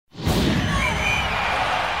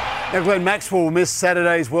Now, Glenn, Maxwell will miss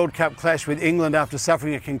Saturday's World Cup clash with England after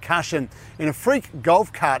suffering a concussion in a freak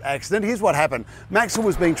golf cart accident. Here's what happened. Maxwell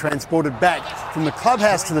was being transported back from the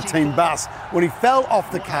clubhouse to the team bus when he fell off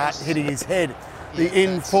the cart, hitting his head. The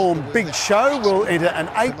in-form Big Show will enter an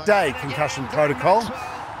 8-day concussion protocol.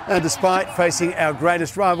 And despite facing our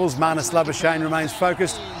greatest rivals, Marnus Labuschagne remains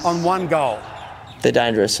focused on one goal. They're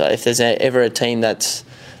dangerous. If there's ever a team that's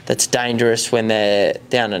dangerous when they're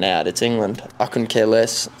down and out, it's England. I couldn't care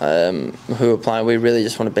less who are playing. We really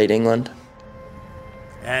just want to beat England.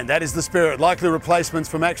 And that is the spirit. Likely replacements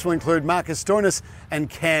for Maxwell include Marcus Stoinis and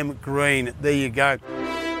Cam Green. There you go.